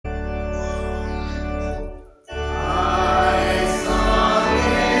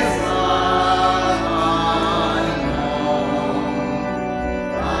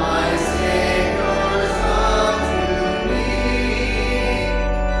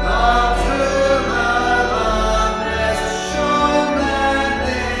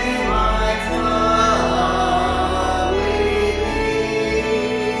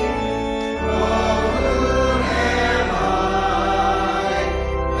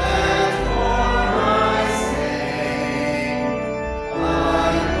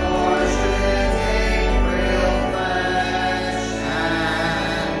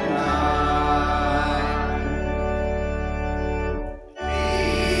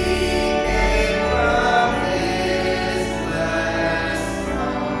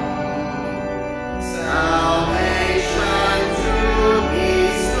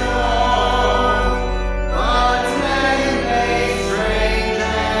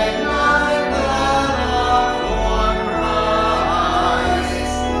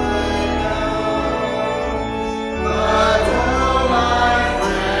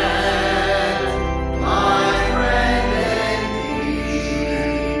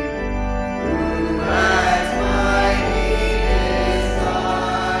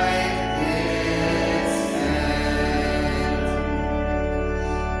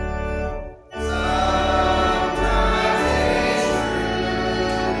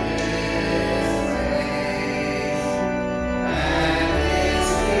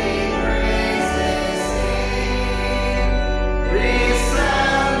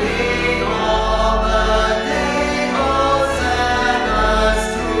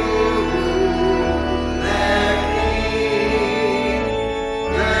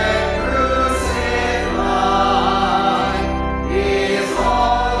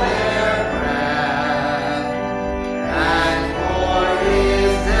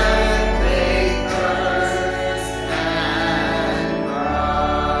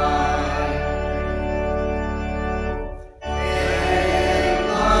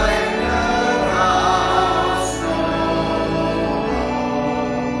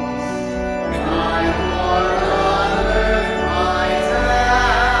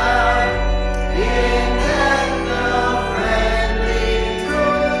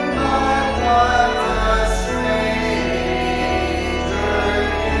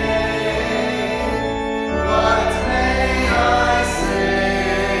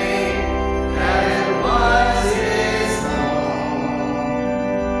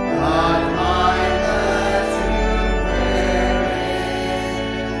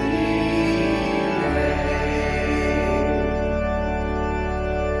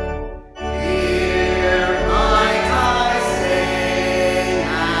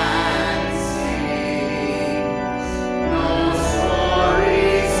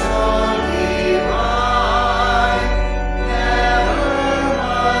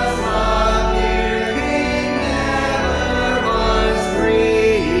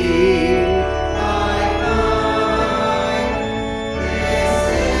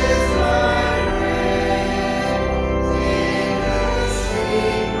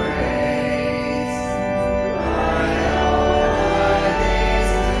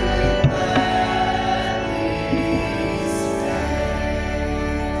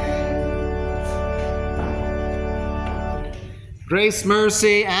Grace,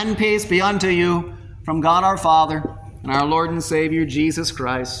 mercy, and peace be unto you from God our Father and our Lord and Savior Jesus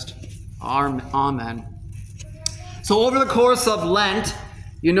Christ. Amen. So over the course of Lent,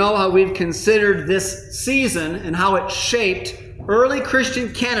 you know how we've considered this season and how it shaped early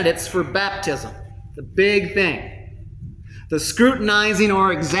Christian candidates for baptism. The big thing. The scrutinizing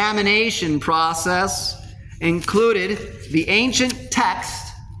or examination process included the ancient texts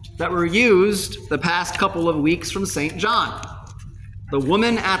that were used the past couple of weeks from St. John. The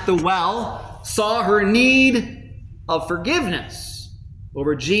woman at the well saw her need of forgiveness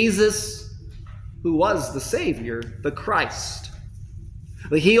over Jesus, who was the Savior, the Christ.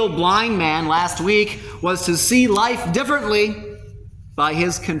 The healed blind man last week was to see life differently by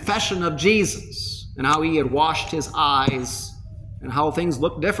his confession of Jesus and how he had washed his eyes and how things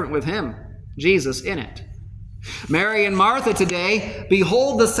looked different with him, Jesus, in it. Mary and Martha today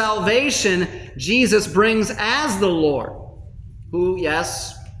behold the salvation Jesus brings as the Lord, who,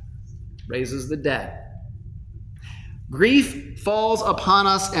 yes, raises the dead. Grief falls upon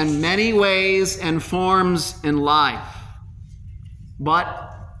us in many ways and forms in life.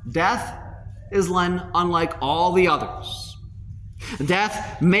 But death is unlike all the others.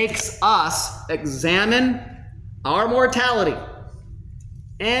 Death makes us examine our mortality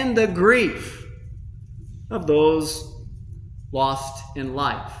and the grief of those lost in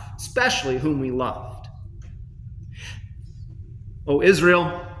life, especially whom we loved. O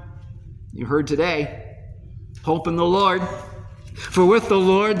Israel, you heard today, hope in the Lord. For with the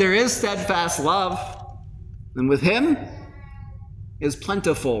Lord there is steadfast love, and with him is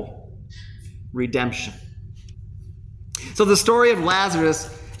plentiful redemption. So the story of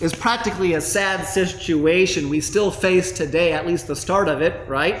Lazarus is practically a sad situation we still face today, at least the start of it,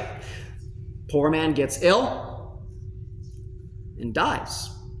 right? Poor man gets ill and dies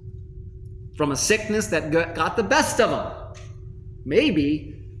from a sickness that got the best of him.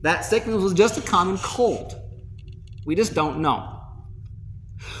 Maybe that sickness was just a common cold. We just don't know.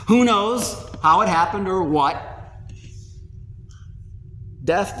 Who knows how it happened or what?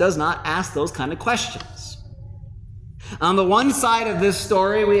 Death does not ask those kind of questions. On the one side of this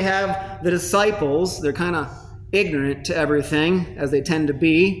story, we have the disciples. They're kind of ignorant to everything, as they tend to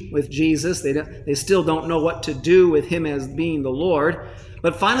be with Jesus. They still don't know what to do with him as being the Lord.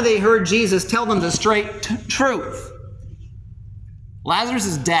 But finally they heard Jesus tell them the straight truth. Lazarus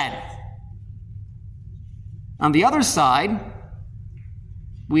is dead. On the other side,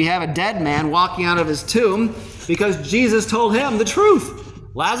 we have a dead man walking out of his tomb because Jesus told him the truth.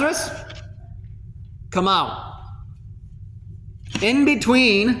 Lazarus, come out. In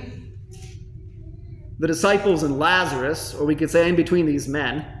between the disciples and Lazarus, or we could say in between these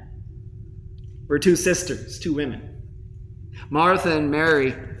men, were two sisters, two women. Martha and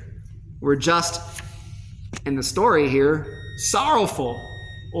Mary were just, in the story here, sorrowful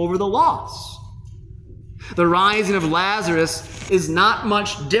over the loss. The rising of Lazarus is not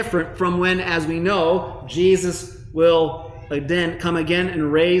much different from when, as we know, Jesus will then come again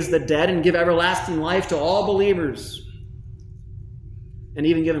and raise the dead and give everlasting life to all believers, and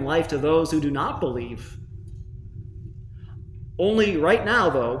even giving life to those who do not believe. Only right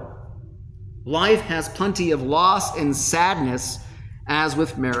now, though, life has plenty of loss and sadness, as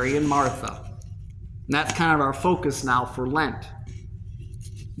with Mary and Martha. And that's kind of our focus now for Lent.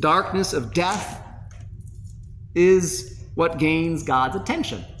 Darkness of death is what gains God's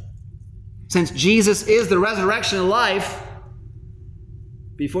attention. Since Jesus is the resurrection of life,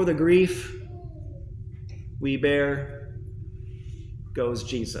 before the grief we bear goes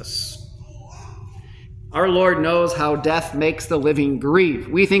Jesus. Our Lord knows how death makes the living grieve.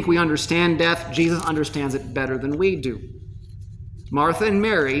 We think we understand death. Jesus understands it better than we do. Martha and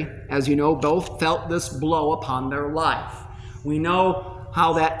Mary, as you know, both felt this blow upon their life. We know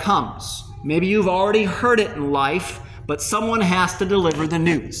how that comes. Maybe you've already heard it in life, but someone has to deliver the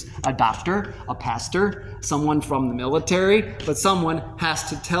news. A doctor, a pastor, someone from the military, but someone has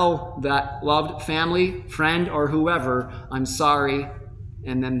to tell that loved family, friend, or whoever, I'm sorry,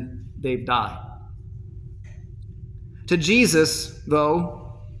 and then they've died. To Jesus,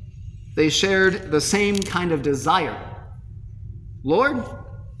 though, they shared the same kind of desire. Lord,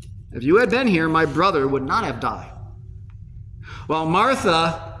 if you had been here, my brother would not have died. While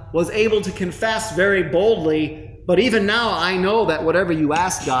Martha was able to confess very boldly, but even now I know that whatever you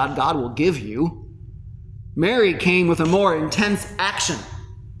ask God, God will give you. Mary came with a more intense action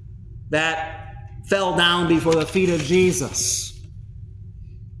that fell down before the feet of Jesus.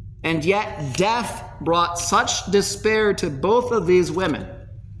 And yet death brought such despair to both of these women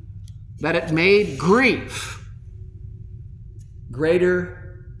that it made grief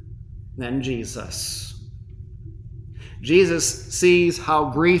greater than Jesus. Jesus sees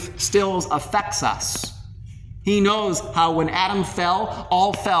how grief still affects us. He knows how when Adam fell,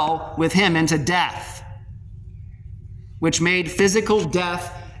 all fell with him into death, which made physical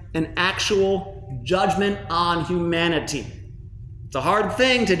death an actual judgment on humanity. It's a hard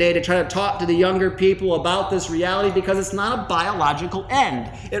thing today to try to talk to the younger people about this reality because it's not a biological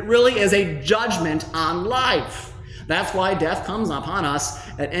end. It really is a judgment on life. That's why death comes upon us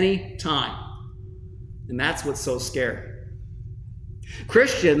at any time. And that's what's so scary.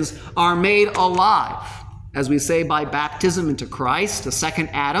 Christians are made alive, as we say, by baptism into Christ, the second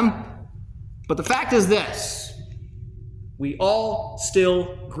Adam. But the fact is this: we all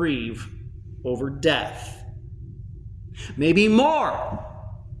still grieve over death. Maybe more,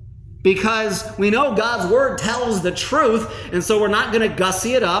 because we know God's word tells the truth, and so we're not going to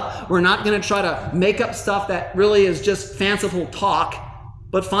gussy it up. We're not going to try to make up stuff that really is just fanciful talk,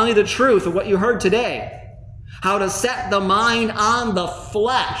 but finally the truth of what you heard today. How to set the mind on the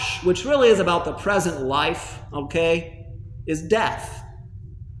flesh, which really is about the present life, okay, is death.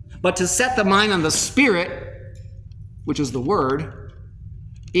 But to set the mind on the Spirit, which is the Word,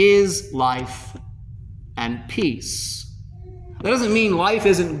 is life and peace. That doesn't mean life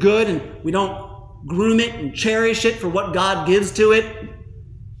isn't good and we don't groom it and cherish it for what God gives to it,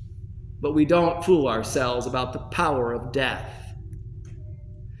 but we don't fool ourselves about the power of death.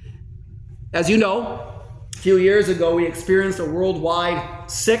 As you know, a few years ago, we experienced a worldwide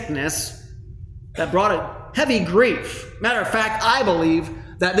sickness that brought a heavy grief. Matter of fact, I believe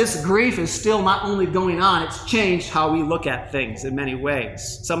that this grief is still not only going on, it's changed how we look at things in many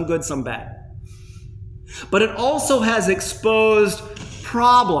ways, some good, some bad. But it also has exposed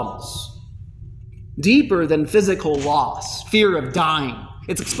problems deeper than physical loss, fear of dying.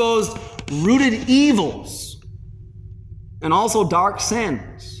 It's exposed rooted evils and also dark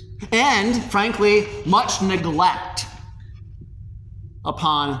sins. And, frankly, much neglect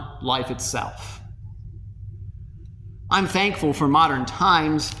upon life itself. I'm thankful for modern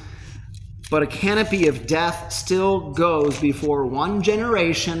times, but a canopy of death still goes before one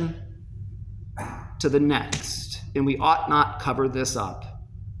generation to the next, and we ought not cover this up.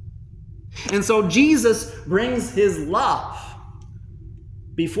 And so Jesus brings his love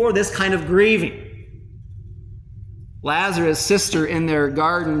before this kind of grieving. Lazarus' sister in their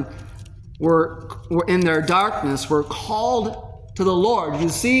garden were in their darkness were called to the Lord. You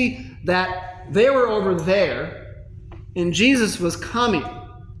see that they were over there and Jesus was coming.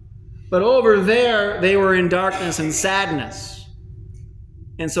 But over there they were in darkness and sadness.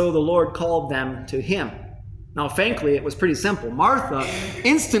 And so the Lord called them to him. Now, thankfully, it was pretty simple. Martha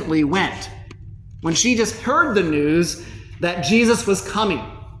instantly went when she just heard the news that Jesus was coming.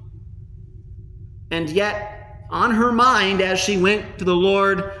 And yet, on her mind as she went to the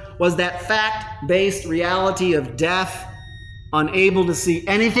Lord was that fact-based reality of death, unable to see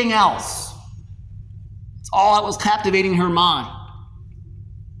anything else. It's all that was captivating her mind.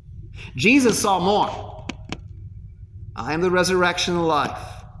 Jesus saw more. I am the resurrection and life.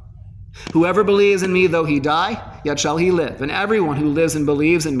 Whoever believes in me, though he die, yet shall he live. And everyone who lives and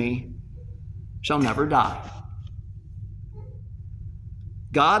believes in me shall never die.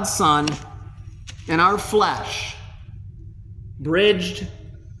 God's Son in our flesh bridged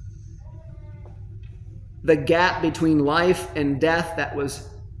the gap between life and death that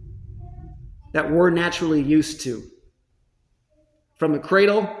we're naturally used to. From the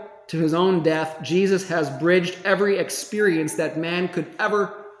cradle to his own death, Jesus has bridged every experience that man could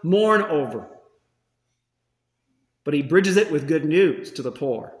ever mourn over. But he bridges it with good news to the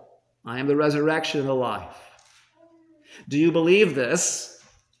poor. I am the resurrection and the life. Do you believe this?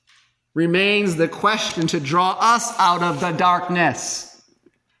 Remains the question to draw us out of the darkness.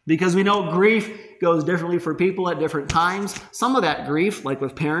 Because we know grief goes differently for people at different times. Some of that grief, like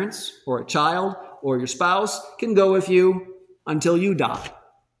with parents or a child or your spouse, can go with you until you die.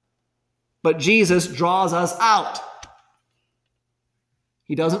 But Jesus draws us out.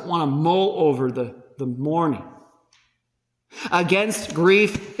 He doesn't want to mull over the mourning. Against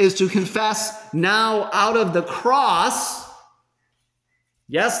grief is to confess now out of the cross,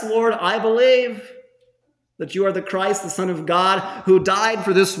 yes, Lord, I believe that you are the Christ, the Son of God, who died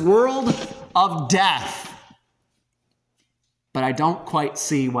for this world of death. But I don't quite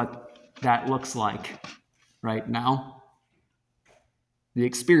see what that looks like right now. The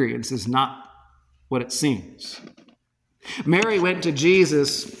experience is not what it seems. Mary went to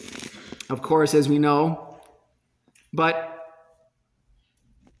Jesus, of course, as we know, but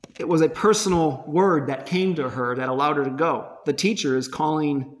it was a personal word that came to her that allowed her to go. The teacher is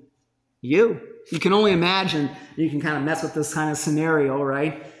calling you. You can only imagine, you can kind of mess with this kind of scenario,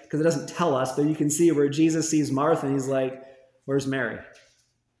 right? because it doesn't tell us, but you can see where Jesus sees Martha and he's like, where's Mary?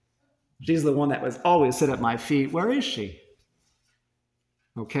 She's the one that was always sit at my feet. Where is she?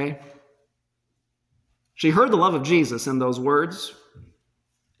 Okay? She heard the love of Jesus in those words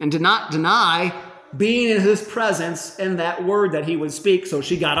and did not deny being in his presence and that word that he would speak. So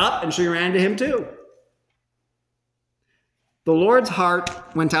she got up and she ran to him too. The Lord's heart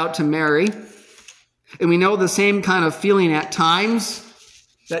went out to Mary, and we know the same kind of feeling at times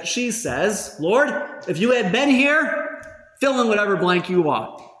that she says, Lord, if you had been here, fill in whatever blank you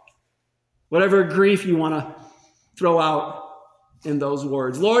want. Whatever grief you want to throw out in those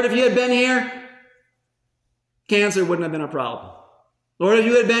words. Lord, if you had been here, cancer wouldn't have been a problem. Lord, if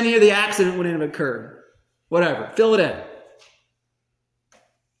you had been here, the accident wouldn't have occurred. Whatever. Fill it in.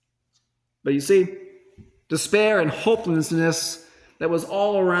 But you see, despair and hopelessness that was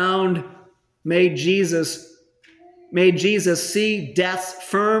all around made Jesus see death's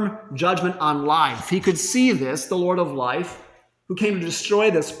firm judgment on life. He could see this, the Lord of life, who came to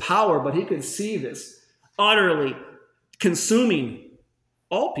destroy this power, but he could see this utterly consuming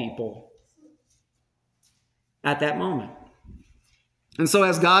all people at that moment. And so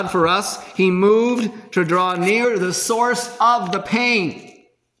as God for us, he moved to draw near to the source of the pain.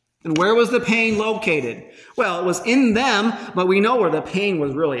 And where was the pain located? Well, it was in them, but we know where the pain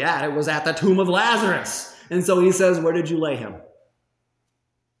was really at. It was at the tomb of Lazarus. And so he says, where did you lay him?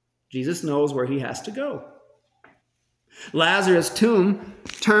 Jesus knows where he has to go. Lazarus' tomb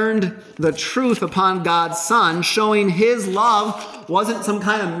turned the truth upon God's Son, showing his love wasn't some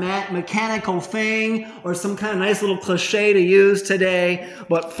kind of mechanical thing or some kind of nice little cliche to use today,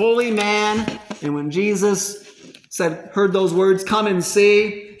 but fully man. And when Jesus heard those words, come and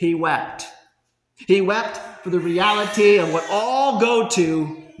see, he wept. He wept for the reality of what all go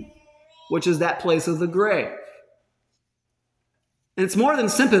to, which is that place of the grave. And it's more than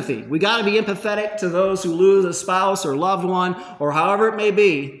sympathy. We got to be empathetic to those who lose a spouse or loved one, or however it may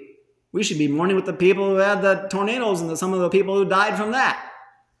be. We should be mourning with the people who had the tornadoes and some of the people who died from that.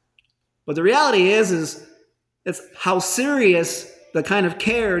 But the reality is it's how serious the kind of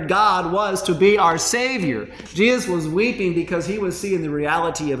care God was to be our Savior. Jesus was weeping because he was seeing the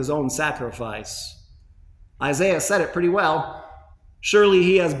reality of his own sacrifice. Isaiah said it pretty well. Surely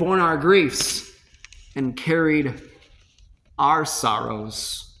he has borne our griefs and carried our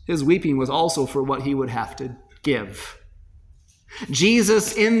sorrows. His weeping was also for what he would have to give.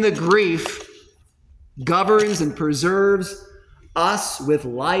 Jesus in the grief governs and preserves us with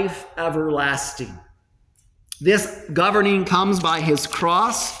life everlasting. This governing comes by his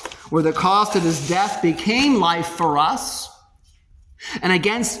cross, where the cost of his death became life for us. And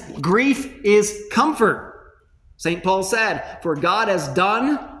against grief is comfort. St. Paul said, for God has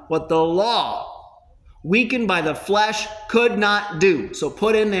done what the law, weakened by the flesh, could not do. So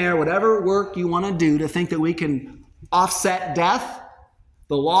put in there whatever work you want to do to think that we can offset death.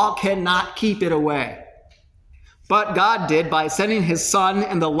 The law cannot keep it away. But God did by sending his Son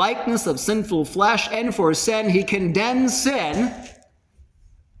in the likeness of sinful flesh, and for sin he condemned sin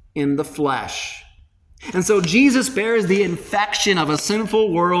in the flesh. And so Jesus bears the infection of a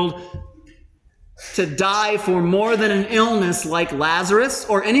sinful world to die for more than an illness like Lazarus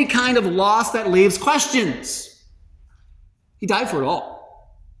or any kind of loss that leaves questions. He died for it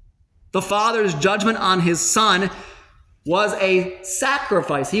all. The Father's judgment on his Son was a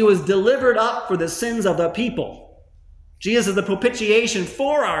sacrifice. He was delivered up for the sins of the people. Jesus is the propitiation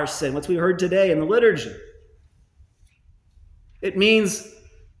for our sin, which we heard today in the liturgy. It means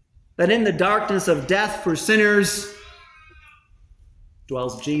that in the darkness of death for sinners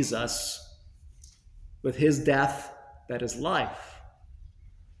dwells Jesus. With his death, that is life.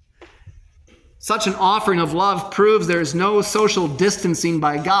 Such an offering of love proves there is no social distancing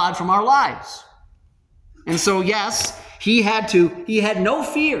by God from our lives. And so, yes, he had no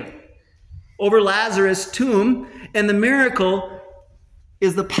fear over Lazarus' tomb, and the miracle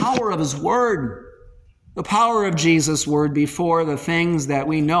is the power of his word, the power of Jesus' word before the things that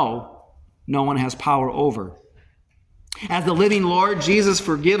we know no one has power over. As the living Lord, Jesus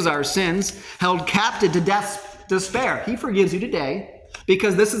forgives our sins, held captive to death's despair. He forgives you today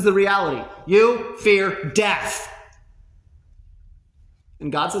because this is the reality. You fear death.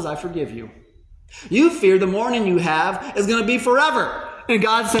 And God says, I forgive you. You fear the mourning you have is going to be forever. And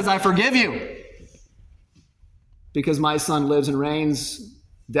God says, I forgive you. Because my Son lives and reigns,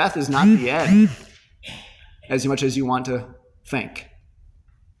 death is not the end, as much as you want to think.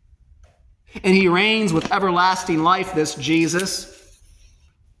 And he reigns with everlasting life, this Jesus.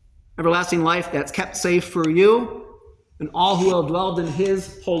 Everlasting life that's kept safe for you and all who have dwelled in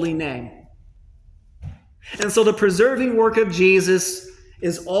his holy name. And so the preserving work of Jesus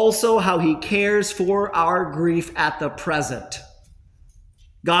is also how he cares for our grief at the present.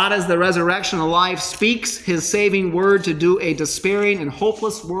 God, as the resurrection and life, speaks his saving word to do a despairing and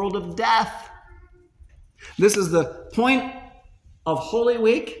hopeless world of death. This is the point of Holy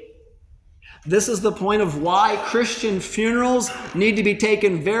Week. This is the point of why Christian funerals need to be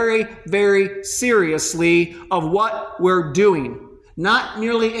taken very, very seriously of what we're doing. Not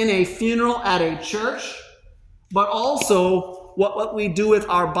merely in a funeral at a church, but also what we do with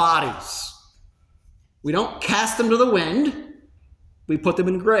our bodies. We don't cast them to the wind. We put them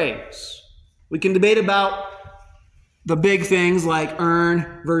in graves. We can debate about the big things like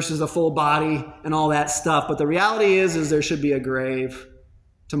urn versus a full body and all that stuff. But the reality is there should be a grave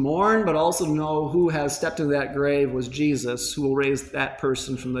to mourn, but also to know who has stepped into that grave was Jesus, who will raise that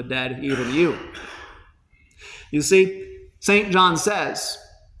person from the dead, even you. You see, St. John says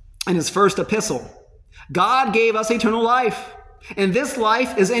in his first epistle, God gave us eternal life, and this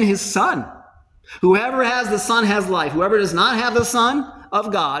life is in his Son. Whoever has the Son has life. Whoever does not have the Son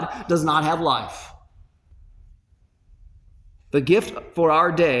of God does not have life. The gift for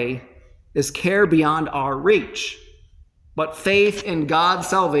our day is care beyond our reach, but faith in God's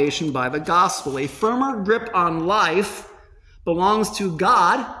salvation by the gospel. A firmer grip on life belongs to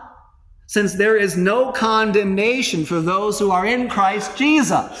God, since there is no condemnation for those who are in Christ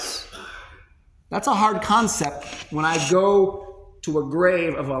Jesus. That's a hard concept when I go to a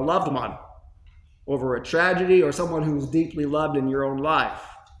grave of a loved one over a tragedy or someone who's deeply loved in your own life.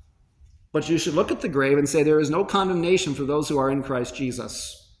 But you should look at the grave and say there is no condemnation for those who are in Christ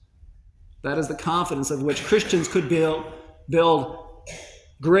Jesus. That is the confidence of which Christians could build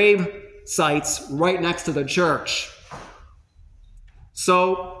grave sites right next to the church.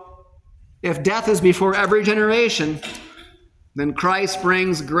 So, if death is before every generation, then Christ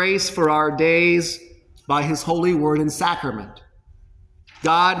brings grace for our days by his holy word and sacrament.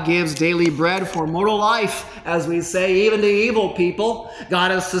 God gives daily bread for mortal life, as we say, even to evil people.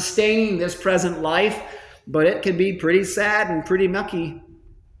 God is sustaining this present life, but it can be pretty sad and pretty mucky.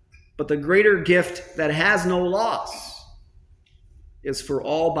 But the greater gift that has no loss is for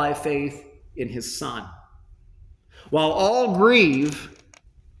all by faith in his Son. While all grieve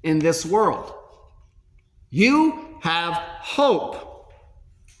in this world, you have hope.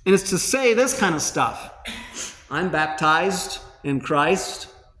 And it's to say this kind of stuff. I'm baptized in Christ.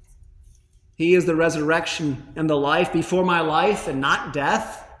 He is the resurrection and the life before my life and not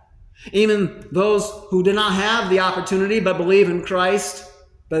death. Even those who did not have the opportunity but believe in Christ,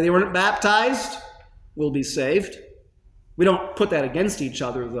 but they weren't baptized, will be saved. We don't put that against each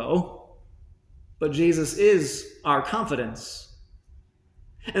other, though. But Jesus is our confidence.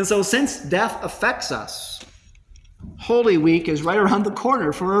 And so since death affects us, Holy Week is right around the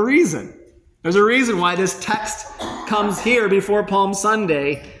corner for a reason. There's a reason why this text comes here before Palm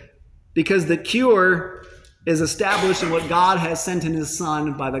Sunday, because the cure is established in what God has sent in his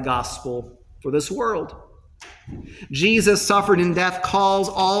Son by the gospel for this world. Jesus suffered in death calls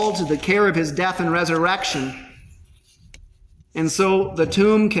all to the care of his death and resurrection. And so the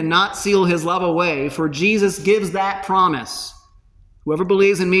tomb cannot seal his love away, for Jesus gives that promise. Whoever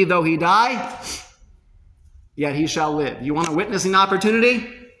believes in me, though he die, yet he shall live. You want a witnessing opportunity?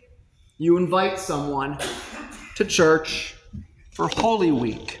 You invite someone to church for Holy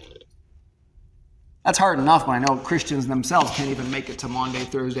Week. That's hard enough when I know Christians themselves can't even make it to Monday,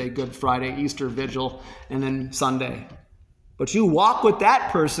 Thursday, Good Friday, Easter Vigil, and then Sunday. But you walk with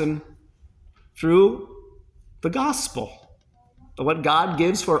that person through the gospel of what God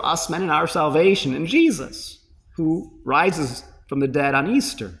gives for us men in our salvation in Jesus, who rises from the dead on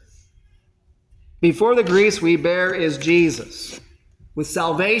Easter. Before the griefs we bear is Jesus, with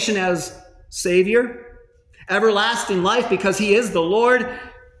salvation as Savior, everlasting life because he is the Lord,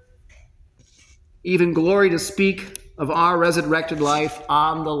 even glory to speak of our resurrected life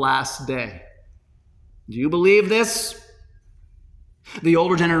on the last day. Do you believe this? The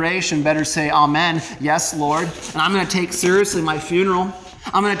older generation better say, Amen, yes, Lord. And I'm going to take seriously my funeral.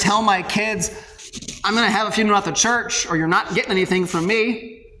 I'm going to tell my kids, I'm going to have a funeral at the church, or you're not getting anything from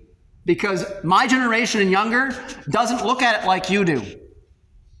me, because my generation and younger doesn't look at it like you do.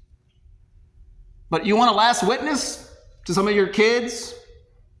 But you want a last witness to some of your kids?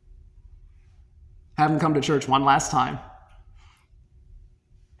 Have them come to church one last time,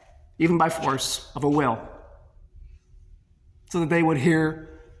 even by force of a will, so that they would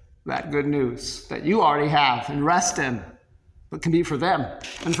hear that good news that you already have and rest in, but can be for them.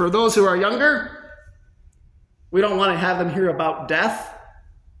 And for those who are younger, we don't want to have them hear about death,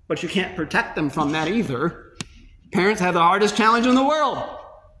 but you can't protect them from that either. Parents have the hardest challenge in the world.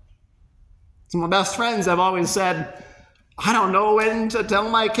 Some of my best friends have always said, I don't know when to tell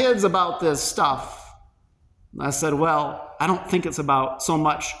my kids about this stuff. And I said, well, I don't think it's about so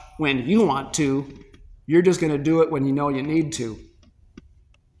much when you want to. You're just going to do it when you know you need to.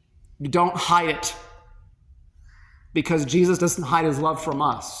 You don't hide it. Because Jesus doesn't hide his love from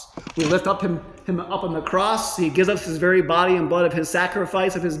us. We lift up him up on the cross. He gives us his very body and blood of his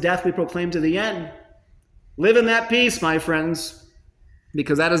sacrifice, of his death we proclaim to the end. Live in that peace, my friends,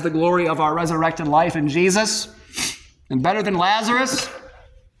 because that is the glory of our resurrected life in Jesus. And better than Lazarus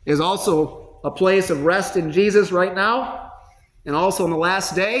is also a place of rest in Jesus right now, and also on the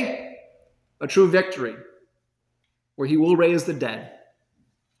last day, a true victory, where he will raise the dead.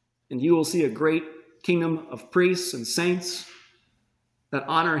 And you will see a great kingdom of priests and saints that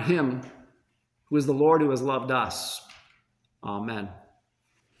honor him who is the Lord who has loved us. Amen.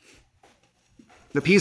 The peace